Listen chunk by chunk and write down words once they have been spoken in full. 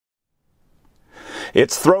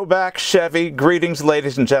It's Throwback Chevy. Greetings,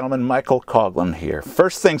 ladies and gentlemen. Michael Coughlan here.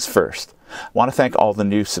 First things first, I want to thank all the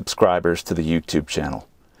new subscribers to the YouTube channel.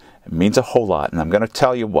 It means a whole lot, and I'm going to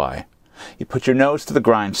tell you why. You put your nose to the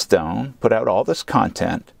grindstone, put out all this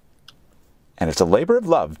content, and it's a labor of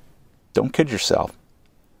love. Don't kid yourself.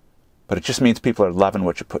 But it just means people are loving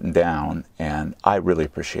what you're putting down, and I really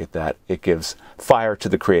appreciate that. It gives fire to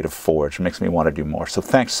the creative forge. It makes me want to do more. So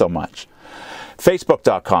thanks so much.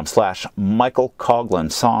 Facebook.com/Michael Coughlan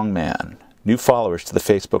Songman. New followers to the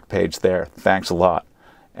Facebook page there. Thanks a lot.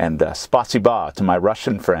 And spasiba to my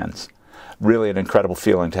Russian friends. Really an incredible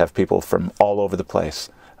feeling to have people from all over the place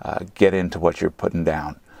get into what you're putting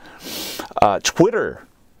down. Twitter,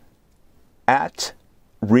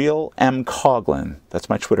 @RealMCoughlan. That's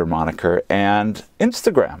my Twitter moniker. And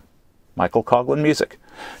Instagram, Michael Coughlan Music.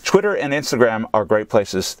 Twitter and Instagram are great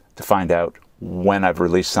places to find out when I've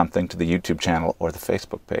released something to the YouTube channel or the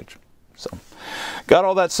Facebook page. So, got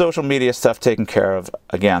all that social media stuff taken care of.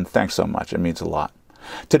 Again, thanks so much. It means a lot.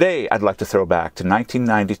 Today, I'd like to throw back to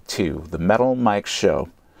 1992, the Metal Mike Show.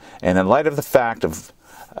 And in light of the fact of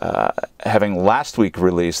having last week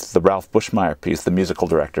released the Ralph Buschmeyer piece, the musical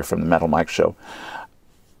director from the Metal Mike Show,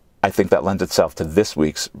 I think that lends itself to this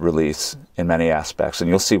week's release in many aspects, and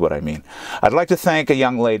you'll see what I mean. I'd like to thank a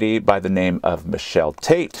young lady by the name of Michelle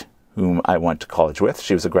Tate, whom I went to college with.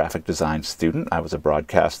 She was a graphic design student. I was a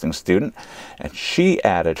broadcasting student. And she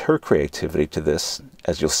added her creativity to this.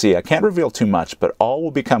 As you'll see, I can't reveal too much, but all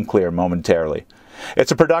will become clear momentarily.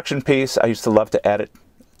 It's a production piece. I used to love to edit,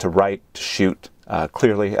 to write, to shoot.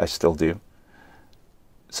 Clearly, I still do.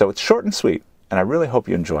 So it's short and sweet, and I really hope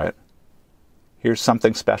you enjoy it. Here's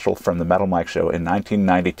something special from the Metal Mike Show in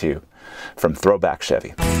 1992 from Throwback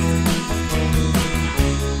Chevy.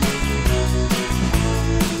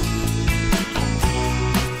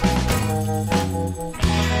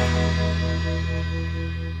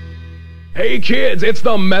 Hey kids, it's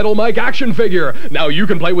the Metal Mike action figure. Now you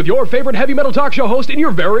can play with your favorite heavy metal talk show host in your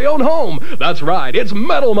very own home. That's right, it's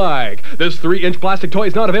Metal Mike. This 3-inch plastic toy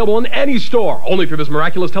is not available in any store. Only through this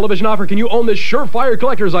miraculous television offer can you own this surefire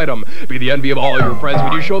collector's item. Be the envy of all your friends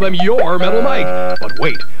when you show them your Metal Mike. But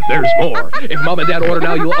wait, there's more. If mom and dad order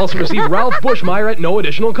now, you'll also receive Ralph Buschmeyer at no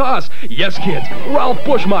additional cost. Yes kids, Ralph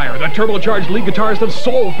Buschmeyer, the turbocharged lead guitarist of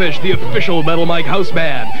Soulfish, the official Metal Mike house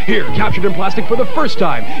band. Here, captured in plastic for the first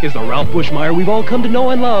time, is the Ralph Buschmeyer we've all come to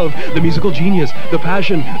know and love. The musical genius, the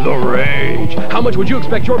passion, the rage. How much would you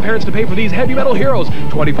expect your parents to pay for these heavy metal heroes?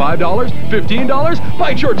 $25? $15?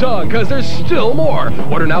 Bite your tongue, because there's still more.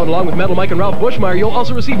 Order now, and along with Metal Mike and Ralph Buschmeyer, you'll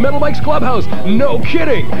also receive Metal Mike's Clubhouse. No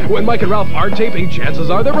kidding! When Mike and Ralph aren't taping, chances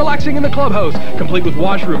are they're relaxing in the Clubhouse. Complete with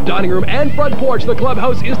washroom, dining room, and front porch, the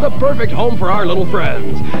Clubhouse is the perfect home for our little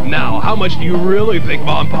friends. Now, how much do you really think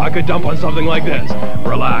Mom and Pa could dump on something like this?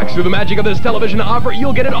 Relax. Through the magic of this television offer,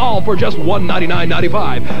 you'll get it all for just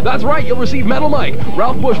 $199.95. That's right, you'll receive Metal Mike,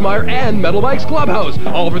 Ralph Buschmeyer, and Metal Mike's Clubhouse,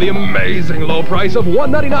 all for the amazing low price of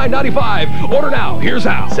 $199.95. Order now, here's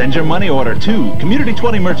how. Send your money order to Community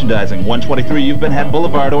 20 Merchandising, 123 You've Been Had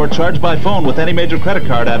Boulevard, or charge by phone with any major credit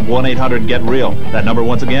card at 1-800-GET-REAL. That number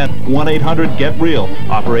once again, 1-800-GET-REAL.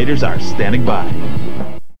 Operators are standing by.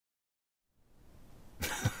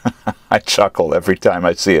 I chuckle every time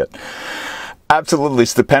I see it. Absolutely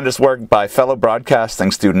stupendous work by fellow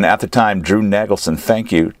broadcasting student at the time, Drew Nagelson. Thank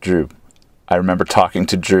you, Drew. I remember talking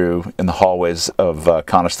to Drew in the hallways of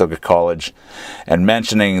Conestoga College and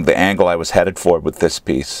mentioning the angle I was headed for with this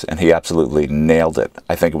piece, and he absolutely nailed it.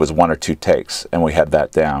 I think it was 1 or 2 takes, and we had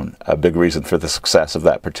that down. A big reason for the success of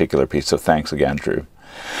that particular piece, so thanks again, Drew.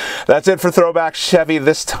 That's it for Throwback Chevy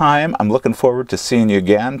this time. I'm looking forward to seeing you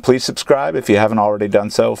again. Please subscribe if you haven't already done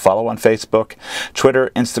so. Follow on Facebook,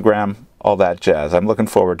 Twitter, Instagram, all that jazz. I'm looking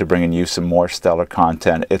forward to bringing you some more stellar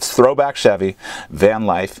content. It's Throwback Chevy, van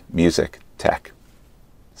life, music, tech.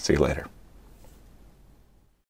 See you later.